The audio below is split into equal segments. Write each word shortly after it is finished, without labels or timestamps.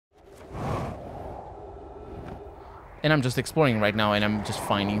And I'm just exploring right now, and I'm just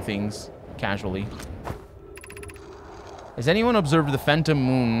finding things casually. Has anyone observed the phantom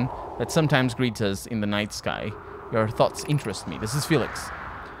moon that sometimes greets us in the night sky? Your thoughts interest me. This is Felix.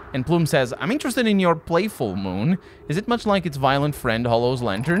 And Plume says, I'm interested in your playful moon. Is it much like its violent friend Hollow's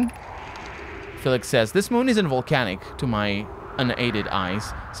lantern? Felix says, this moon isn't volcanic to my unaided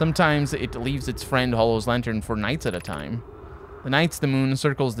eyes. Sometimes it leaves its friend Hollow's lantern for nights at a time. The nights the moon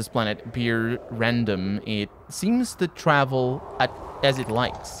circles this planet appear random. It seems to travel as it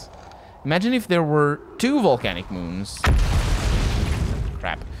likes. Imagine if there were 2 volcanic moons.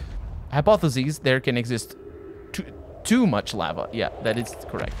 Crap. Hypotheses, there can exist too much lava. Yeah, that is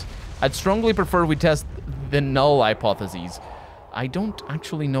correct. I'd strongly prefer we test the null hypotheses. I don't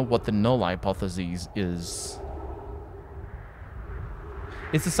actually know what the null hypotheses is.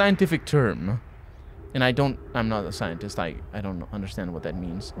 It's a scientific term. And I'm not a scientist. I don't understand what that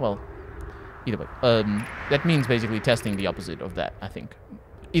means. Well, either way. That means basically testing the opposite of that, I think.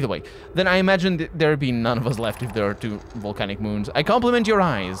 Either way. Then I imagine there'd be none of us left if there are 2 volcanic moons. I compliment your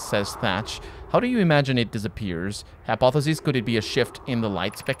eyes, says Thatch. How do you imagine it disappears? Hypothesis, could it be a shift in the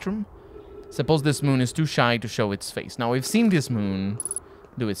light spectrum? Suppose this moon is too shy to show its face. Now, we've seen this moon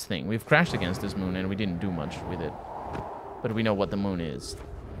do its thing. We've crashed against this moon and we didn't do much with it. But we know what the moon is.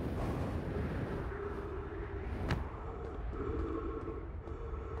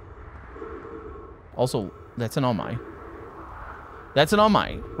 Also, that's an Omai. That's an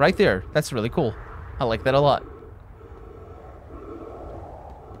Omai, right there. That's really cool. I like that a lot.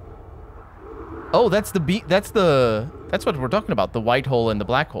 Oh, that's what we're talking about, the white hole and the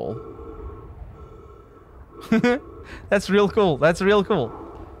black hole. That's real cool. That's real cool.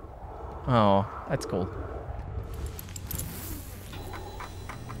 Oh, that's cool.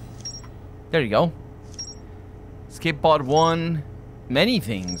 There you go. Escape pod 1. Many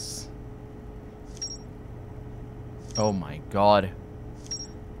things. Oh my god.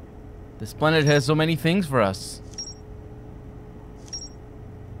 This planet has so many things for us.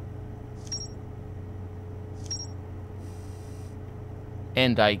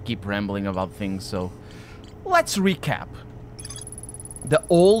 And I keep rambling about things, so let's recap. The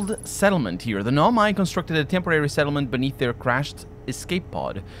old settlement here. The Nomai constructed a temporary settlement beneath their crashed escape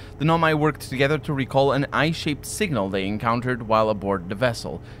pod. The Nomai worked together to recall an eye-shaped signal they encountered while aboard the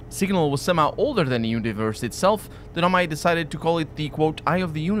vessel. The signal was somehow older than the universe itself. The Nomai decided to call it the, quote, eye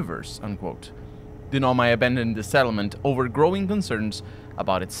of the universe, unquote. The Nomai abandoned the settlement over growing concerns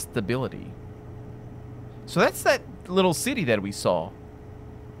about its stability. So that's that little city that we saw.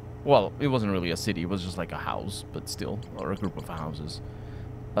 Well, it wasn't really a city, it was just like a house, but still, or a group of houses.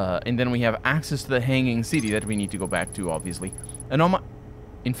 And then we have access to the hanging city that we need to go back to, obviously. An Nomai,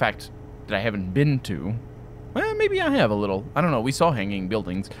 in fact, that I haven't been to. Well, maybe I have a little. I don't know, we saw hanging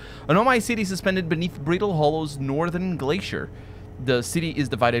buildings. An Nomai city suspended beneath Brittle Hollow's northern glacier. The city is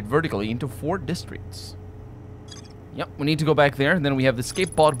divided vertically into 4 districts. Yep, we need to go back there. Then we have the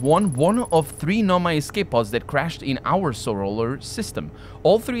escape pod 1, one of 3 Nomai escape pods that crashed in our solar system.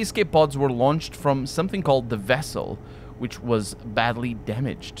 All 3 escape pods were launched from something called the vessel, which was badly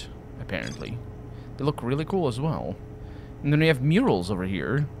damaged, apparently. They look really cool as well. And then we have murals over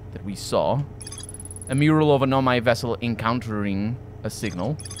here that we saw. A mural of a Nomai vessel encountering a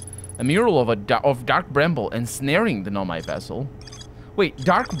signal. A mural of Dark Bramble ensnaring the Nomai vessel. Wait,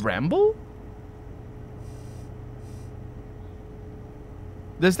 Dark Bramble?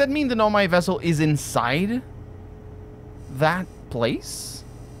 Does that mean the Nomai vessel is inside that place?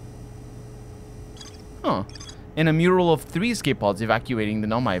 Huh. And a mural of 3 escape pods evacuating the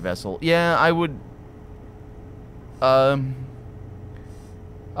Nomai vessel. Yeah, I would... I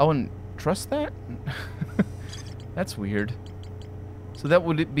wouldn't trust that? That's weird. So that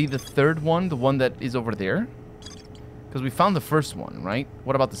would be the 3rd one, the one that is over there? Because we found the first one, right?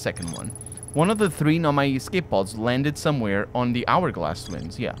 What about the second one? One of the 3 Nomai escape pods landed somewhere on the Hourglass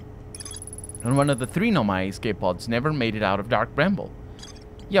Twins, yeah. And one of the 3 Nomai escape pods never made it out of Dark Bramble.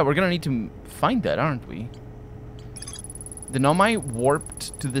 Yeah, we're gonna need to find that, aren't we? The Nomai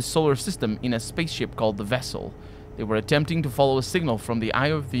warped to the solar system in a spaceship called the Vessel. They were attempting to follow a signal from the eye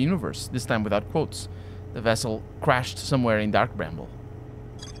of the universe, this time without quotes. The vessel crashed somewhere in Dark Bramble.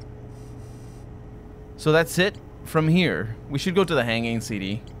 So that's it from here. We should go to the Hanging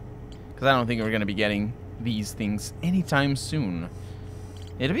City, because I don't think we're going to be getting these things anytime soon.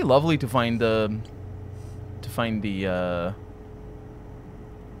 It'd be lovely to find the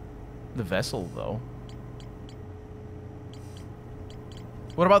vessel, though.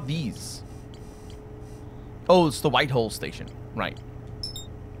 What about these? Oh, it's the White Hole Station. Right.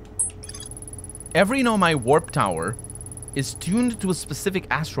 Every Nomai warp tower is tuned to a specific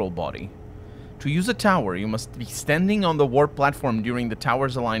astral body. To use a tower, you must be standing on the warp platform during the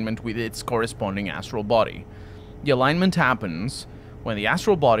tower's alignment with its corresponding astral body. The alignment happens when the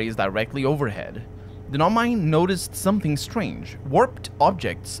astral body is directly overhead. The Nomai noticed something strange. Warped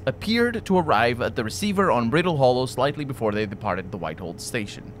objects appeared to arrive at the receiver on Brittle Hollow slightly before they departed the Whitehold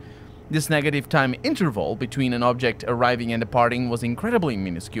station. This negative time interval between an object arriving and departing was incredibly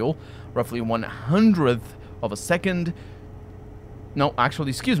minuscule, roughly 1/100th of a second. No, actually,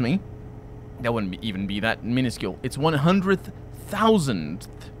 excuse me. That wouldn't even be that minuscule. It's 100,000th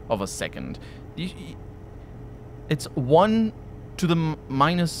of a second. It's 1 to the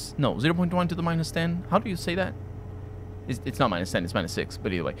minus... No, 0.1 to the minus 10. How do you say that? It's not minus 10, it's minus 6,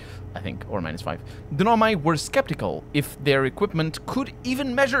 but either way, I think, or minus 5. The Nomai were skeptical if their equipment could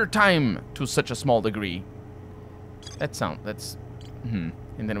even measure time to such a small degree. That's... And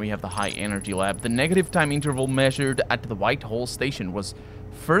then we have the high energy lab. The negative time interval measured at the Whitehall station was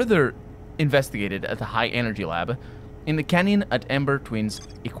further investigated at the high energy lab in the canyon at Ember Twins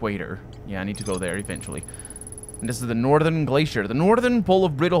Equator. Yeah, I need to go there eventually. And this is the Northern Glacier. The northern pole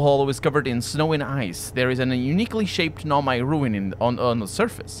of Brittle Hollow is covered in snow and ice. There is a uniquely shaped Nomai ruin on the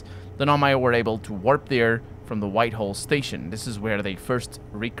surface. The Nomai were able to warp there from the Whitehall station. This is where they first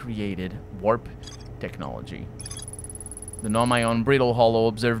recreated warp technology. The Nomai on Brittle Hollow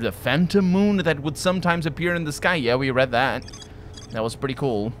observed a phantom moon that would sometimes appear in the sky. Yeah, we read that. That was pretty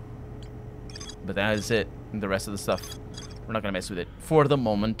cool. But that is it. And the rest of the stuff, we're not going to mess with it. For the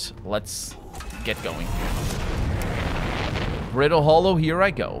moment, let's get going. Brittle Hollow, here I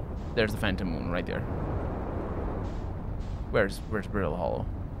go. There's the phantom moon right there. Where's Brittle Hollow?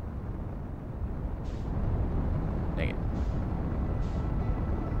 Dang it.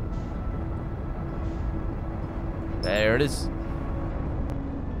 There it is.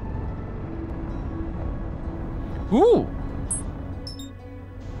 Ooh!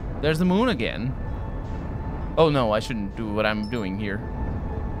 There's the moon again. Oh no, I shouldn't do what I'm doing here.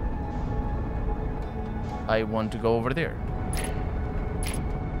 I want to go over there.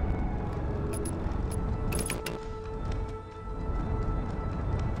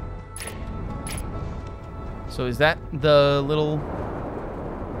 So is that the little...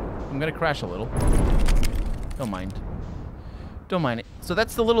 I'm gonna crash a little. Don't mind. Don't mind it. So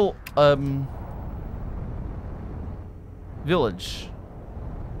that's the little, village.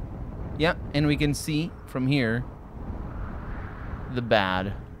 Yeah, and we can see from here the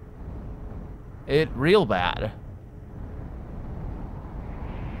bad. It real bad.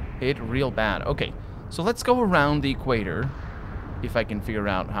 It real bad. Okay, so let's go around the equator. If I can figure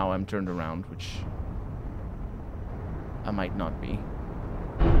out how I'm turned around, which I might not be.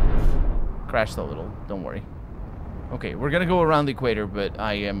 Crashed a little, don't worry. Okay, we're gonna go around the equator, but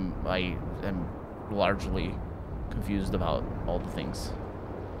I am largely confused about all the things.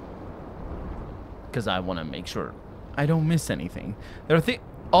 Because I want to make sure I don't miss anything. There are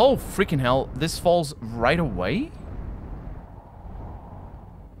oh, freaking hell. This falls right away?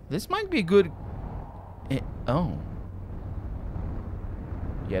 This might be a good... oh.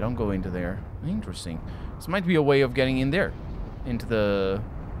 Yeah, don't go into there. Interesting. This might be a way of getting in there. Into the...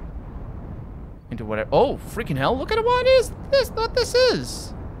 into whatever... oh, freaking hell. Look at what this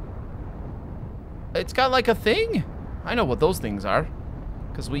is. It's got like a thing. I know what those things are.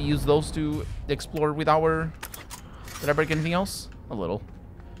 Because we use those to explore with our... Did I break anything else? A little.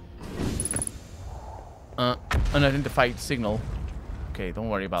 Unidentified signal. Okay, don't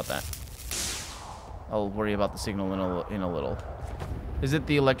worry about that. I'll worry about the signal in a little. Is it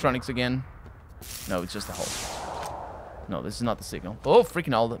the electronics again? No, it's just the hull. No, this is not the signal. Oh,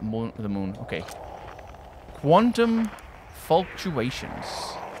 freaking hell, the moon. Okay. Quantum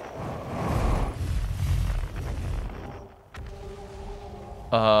fluctuations.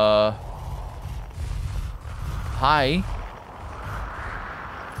 Hi.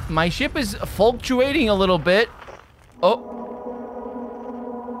 My ship is fluctuating a little bit. Oh.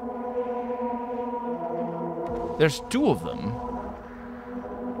 There's two of them.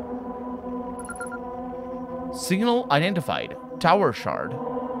 Signal identified. Tower shard.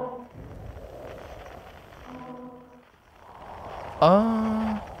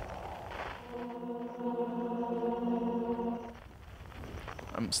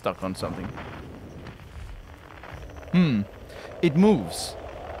 I'm stuck on something. It moves.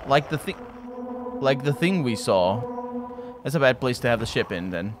 Like the thing we saw. That's a bad place to have the ship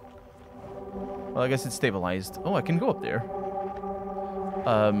in, then. Well, I guess it's stabilized. Oh, I can go up there.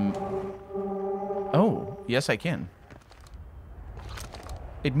 Oh, yes, I can.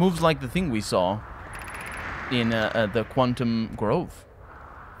 It moves like the thing we saw in the Quantum Grove.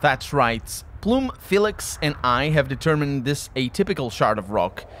 That's right. Plume, Felix, and I have determined this atypical shard of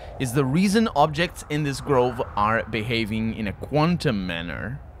rock is the reason objects in this grove are behaving in a quantum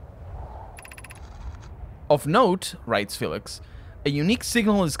manner. Of note, writes Felix, a unique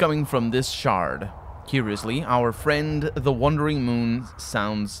signal is coming from this shard. Curiously, our friend the Wandering Moon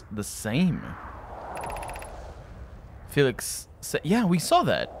sounds the same. Felix said, yeah, we saw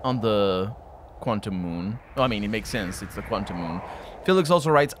that on the quantum moon. Oh, I mean, it makes sense. It's the quantum moon. Felix also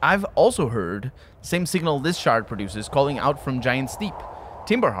writes, I've also heard the same signal this shard produces calling out from Giant Steep.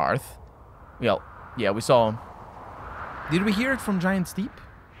 Timberhearth. Well, yeah, we saw... Did we hear it from Giant Steep?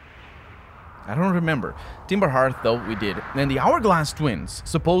 I don't remember. Timberhearth, though, we did. And the Hourglass Twins.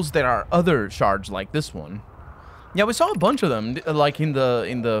 Suppose there are other shards like this one. Yeah, we saw a bunch of them, like in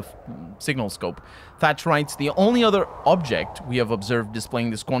the signal scope. Thatch writes, the only other object we have observed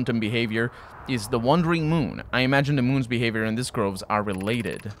displaying this quantum behavior is the Wandering Moon. I imagine the moon's behavior and this groves are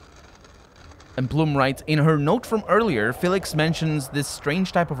related. And Plume writes, in her note from earlier, Felix mentions this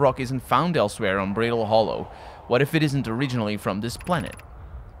strange type of rock isn't found elsewhere on Bradle Hollow. What if it isn't originally from this planet?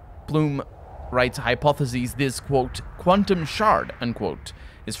 Plume writes hypotheses this, quote, quantum shard, unquote,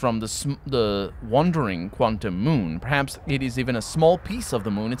 is from the wandering quantum moon. Perhaps it is even a small piece of the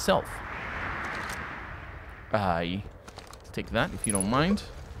moon itself. Let's take that, if you don't mind.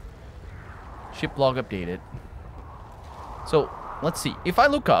 Ship log updated. So, let's see. If I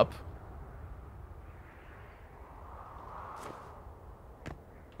look up...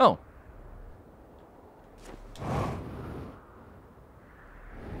 Oh.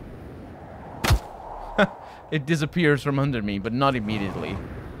 It disappears from under me, but not immediately.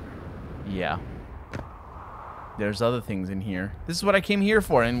 Yeah. There's other things in here. This is what I came here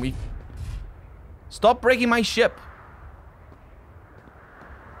for, and we... Stop breaking my ship!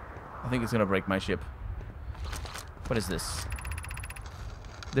 I think it's gonna break my ship. What is this?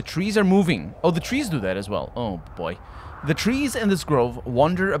 The trees are moving. Oh, the trees do that as well. Oh, boy. The trees in this grove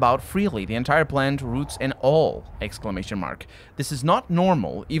wander about freely, the entire plant, roots and all! Exclamation mark. This is not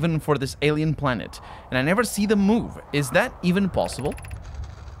normal, even for this alien planet, and I never see them move. Is that even possible?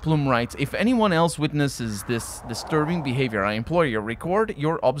 Plume writes, if anyone else witnesses this disturbing behavior, I implore you, record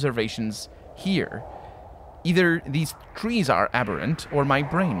your observations here. Either these trees are aberrant, or my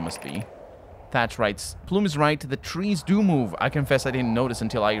brain must be. Thatch writes, Plume is right, the trees do move. I confess I didn't notice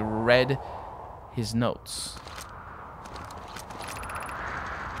until I read his notes.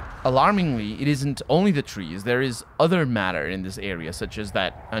 Alarmingly, it isn't only the trees. There is other matter in this area, such as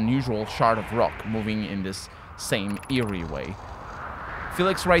that unusual shard of rock moving in this same eerie way.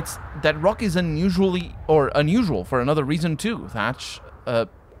 Felix writes that rock is unusual for another reason too, Thatch.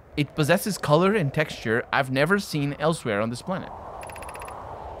 It possesses color and texture I've never seen elsewhere on this planet.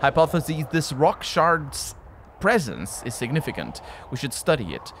 Hypothesis, this rock shard's presence is significant. We should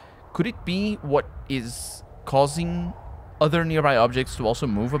study it. Could it be what is causing other nearby objects to also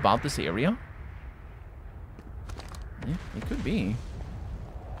move about this area? Yeah, it could be.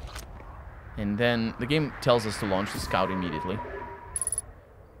 And then the game tells us to launch the scout immediately.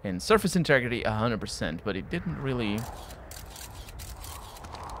 And surface integrity 100%, but it didn't really...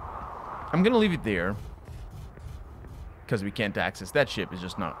 I'm gonna leave it there, because we can't access that ship. Is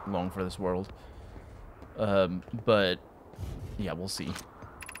just not long for this world. But yeah, we'll see.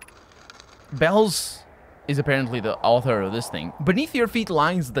 Bells is apparently the author of this thing. Beneath your feet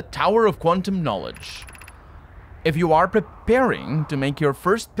lies the Tower of Quantum Knowledge. If you are preparing to make your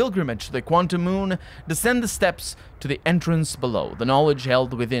first pilgrimage to the Quantum Moon, descend the steps to the entrance below. The knowledge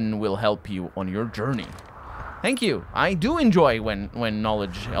held within will help you on your journey. Thank you. I do enjoy when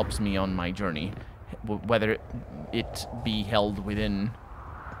knowledge helps me on my journey, whether it be held within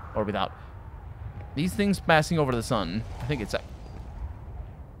or without. These things passing over the sun, I think it's...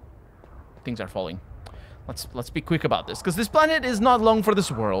 Things are falling. Let's be quick about this, because this planet is not long for this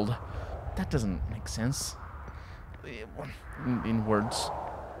world. That doesn't make sense in words.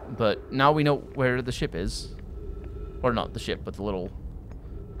 But now we know where the ship is. Or not the ship, but the little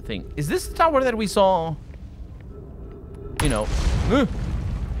thing. Is this the tower that we saw? You know.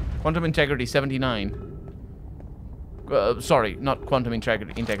 Quantum integrity 79. Sorry, not quantum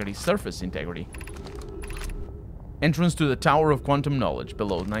integrity, surface integrity. Entrance to the Tower of Quantum Knowledge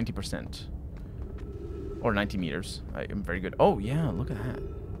below 90%. Or 90 meters. I am very good. Oh, yeah, look at that.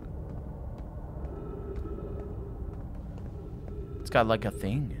 It's got like a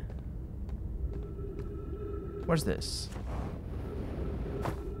thing. Where's this?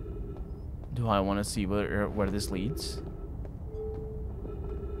 Do I want to see where this leads?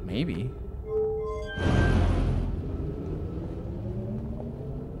 Maybe.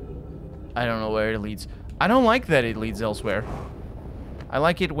 I don't know where it leads. I don't like that it leads elsewhere. I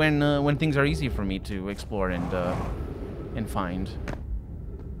like it when things are easy for me to explore and find.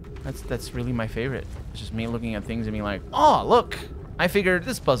 That's really my favorite. It's just me looking at things and being like, oh, look, I figured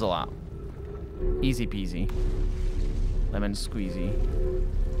this puzzle out. Easy peasy. Lemon squeezy.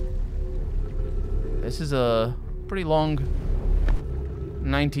 This is a pretty long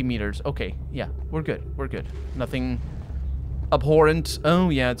 90 meters. Okay, yeah, we're good. We're good. Nothing abhorrent. Oh,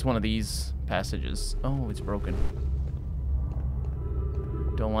 yeah, it's one of these passages. Oh, it's broken.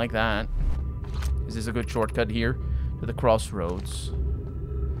 Don't like that. Is this a good shortcut here to the crossroads?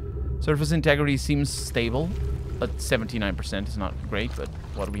 Surface integrity seems stable, but 79% is not great. But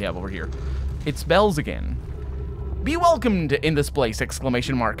what do we have over here? It's bells again. Be welcomed in this place!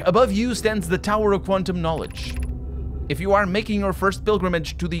 Exclamation mark. Above you stands the Tower of Quantum Knowledge. If you are making your first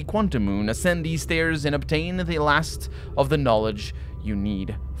pilgrimage to the Quantum Moon, ascend these stairs and obtain the last of the knowledge you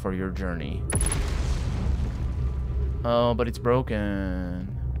need for your journey. Oh, but it's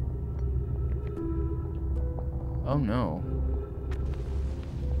broken. Oh no.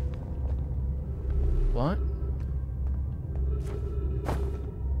 What?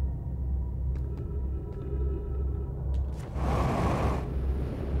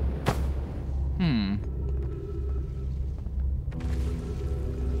 Hmm.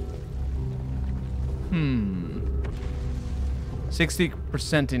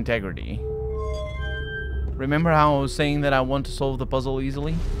 60% integrity. Remember how I was saying that I want to solve the puzzle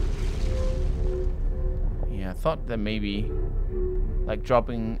easily? Yeah, I thought that maybe like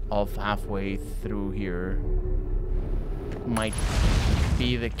dropping off halfway through here might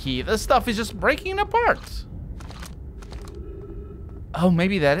be the key. This stuff is just breaking apart. Oh,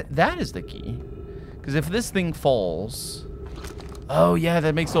 maybe that is the key. Because if this thing falls... Oh, yeah,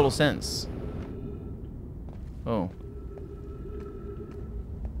 that makes total sense. Oh.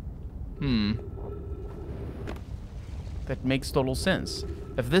 That makes total sense.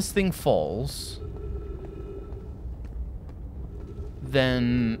 If this thing falls...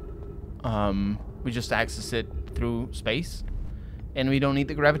 then... we just access it through space. And we don't need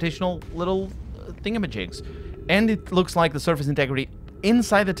the gravitational little thingamajigs. And it looks like the surface integrity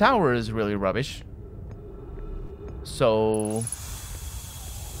inside the tower is really rubbish. So...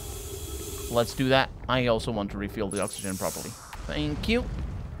 let's do that. I also want to refill the oxygen properly. Thank you.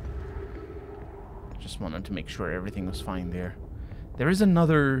 Just wanted to make sure everything was fine there. There is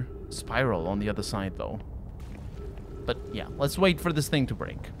another spiral on the other side, though. But yeah, let's wait for this thing to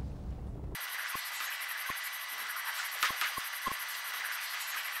break.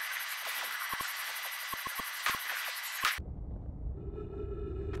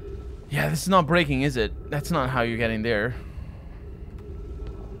 Yeah, this is not breaking, is it? That's not how you're getting there.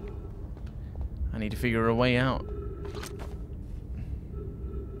 I need to figure a way out.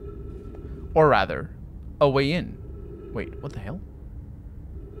 Or rather, a way in. Wait, what the hell?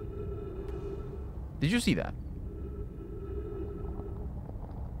 Did you see that?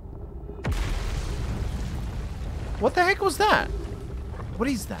 What the heck was that? What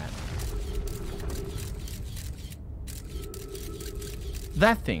is that?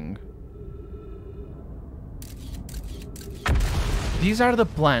 That thing. These are the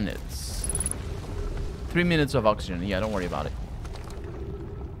planets. 3 minutes of oxygen. Yeah, don't worry about it.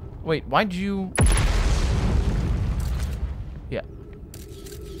 Wait, why'd you... Yeah.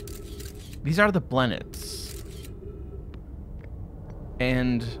 These are the planets.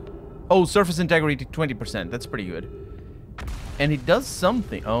 And... oh, surface integrity 20%. That's pretty good. And it does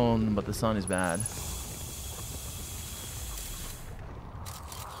something. Oh, but the sun is bad.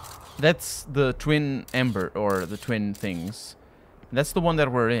 That's the twin ember, or the twin things. That's the one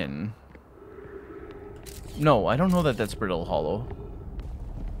that we're in. No, I don't know that that's Brittle Hollow.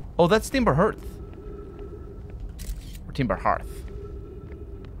 Oh, that's Timber Hearth. Or Timber Hearth.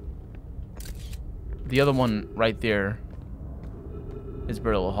 The other one right there is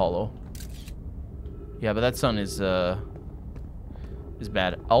Brittle Hollow. Yeah, but that sun is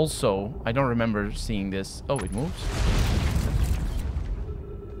bad. Also, I don't remember seeing this. Oh, it moves.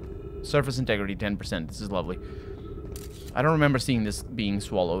 Surface integrity 10%. This is lovely. I don't remember seeing this being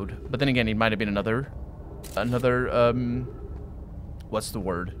swallowed. But then again, it might have been another, what's the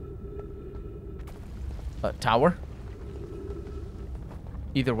word? Tower?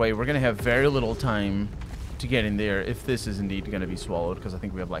 Either way, we're going to have very little time to get in there if this is indeed going to be swallowed, because I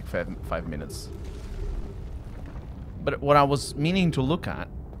think we have like 5 minutes. But what I was meaning to look at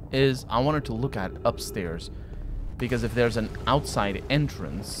is I wanted to look at upstairs, because if there's an outside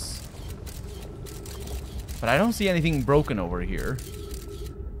entrance... But I don't see anything broken over here.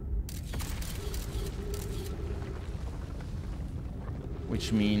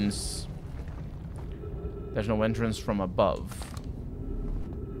 Which means there's no entrance from above.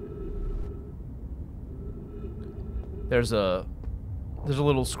 There's a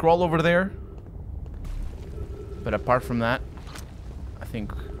little scroll over there. But apart from that, I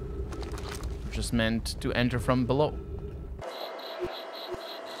think we're just meant to enter from below.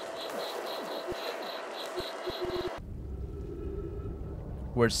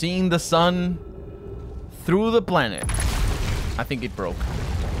 We're seeing the sun through the planet. I think it broke.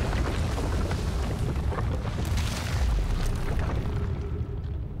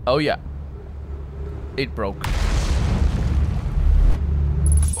 Oh yeah. It broke.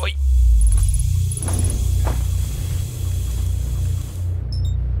 Oi.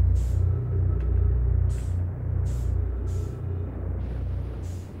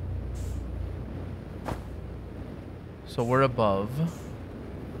 So we're above.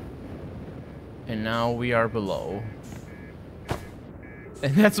 And now we are below.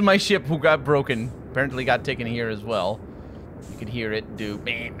 And that's my ship who got broken. Apparently got taken here as well. You could hear it do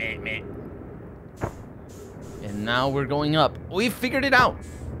meh, meh, meh. And now we're going up. We figured it out.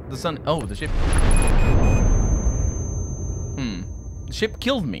 The sun. Oh, the ship. The ship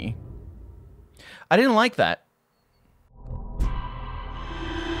killed me. I didn't like that.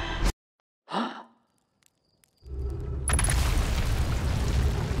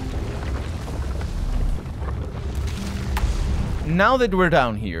 Now that we're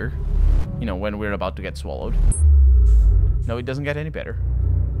down here, you know, when we're about to get swallowed. No, it doesn't get any better.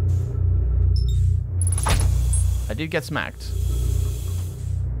 I did get smacked.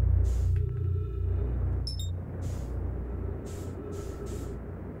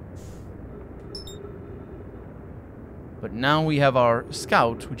 But now we have our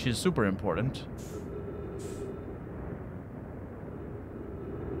scout, which is super important.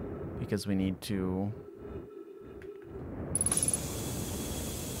 Because we need to...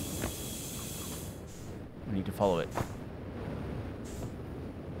 We need to follow it.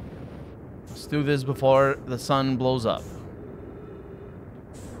 Let's do this before the sun blows up.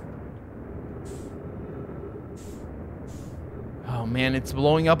 Oh man, it's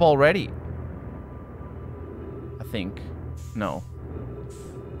blowing up already. I think. No.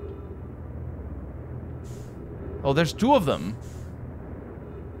 Oh, there's two of them.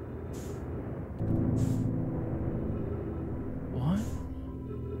 What?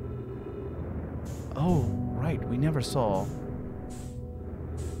 Oh, right. We never saw.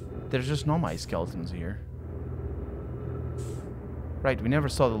 There's just Nomai skeletons here. Right, we never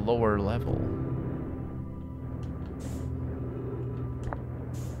saw the lower level.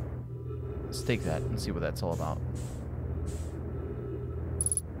 Let's take that and see what that's all about.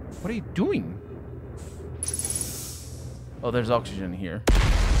 What are you doing? Oh, there's oxygen here.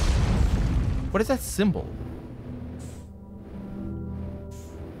 What is that symbol?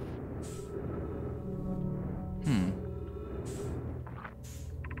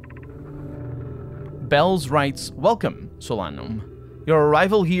 Bells writes, "Welcome, Solanum. Your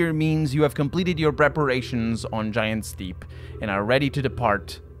arrival here means you have completed your preparations on Giant Steep and are ready to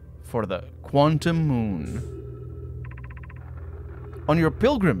depart for the Quantum Moon. On your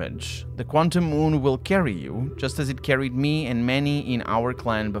pilgrimage, the Quantum Moon will carry you, just as it carried me and many in our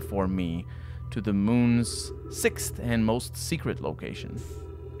clan before me, to the moon's 6th and most secret location.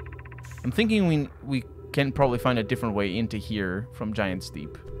 I'm thinking we can probably find a different way into here from Giant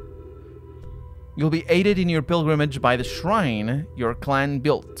Steep. You'll be aided in your pilgrimage by the shrine your clan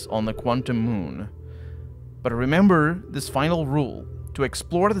built on the Quantum Moon. But remember this final rule. To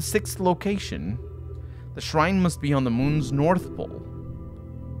explore the 6th location, the shrine must be on the moon's north pole.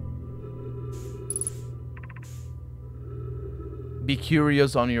 Be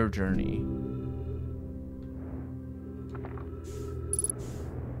curious on your journey."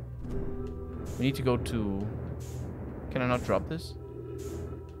 We need to go to... Can I not drop this?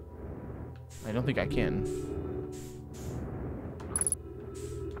 I don't think I can.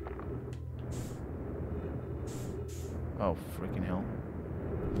 Oh, freaking hell.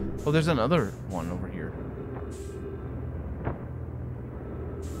 Oh, there's another one over here.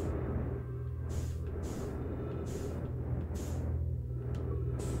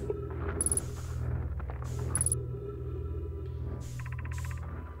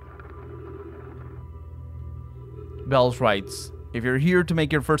 Bells writes, "If you're here to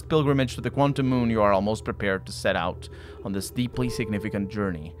make your first pilgrimage to the Quantum Moon, you are almost prepared to set out on this deeply significant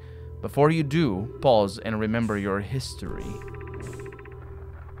journey. Before you do, pause and remember your history.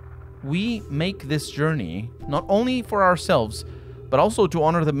 We make this journey not only for ourselves, but also to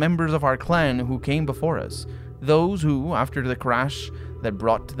honor the members of our clan who came before us. Those who, after the crash that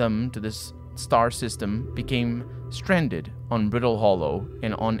brought them to this star system, became stranded on Brittle Hollow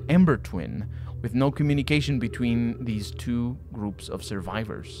and on Ember Twin, with no communication between these two groups of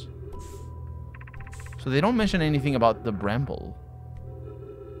survivors." So they don't mention anything about the bramble.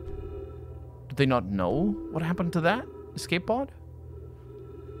 Do they not know what happened to that escape pod?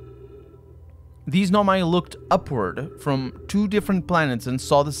 These Nomai looked upward from 2 different planets and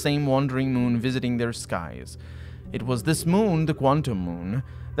saw the same wandering moon visiting their skies. It was this moon, the quantum moon,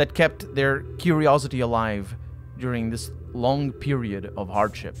 that kept their curiosity alive during this long period of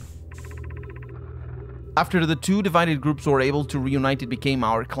hardship. After the 2 divided groups were able to reunite, it became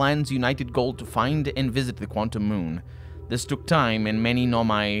our clan's united goal to find and visit the quantum moon. This took time, and many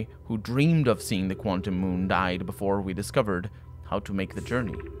Nomai who dreamed of seeing the quantum moon died before we discovered how to make the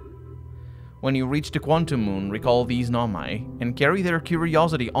journey. When you reach the quantum moon, recall these Nomai and carry their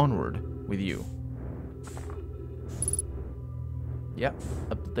curiosity onward with you. Yep,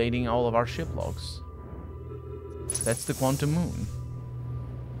 updating all of our ship logs. That's the quantum moon.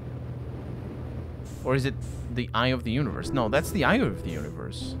 Or is it the eye of the universe? No, that's the eye of the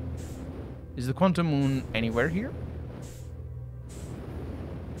universe. Is the quantum moon anywhere here?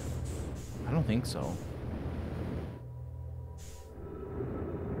 I don't think so.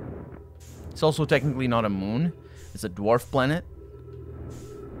 It's also technically not a moon. It's a dwarf planet.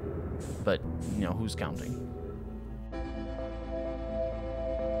 But, you know, who's counting?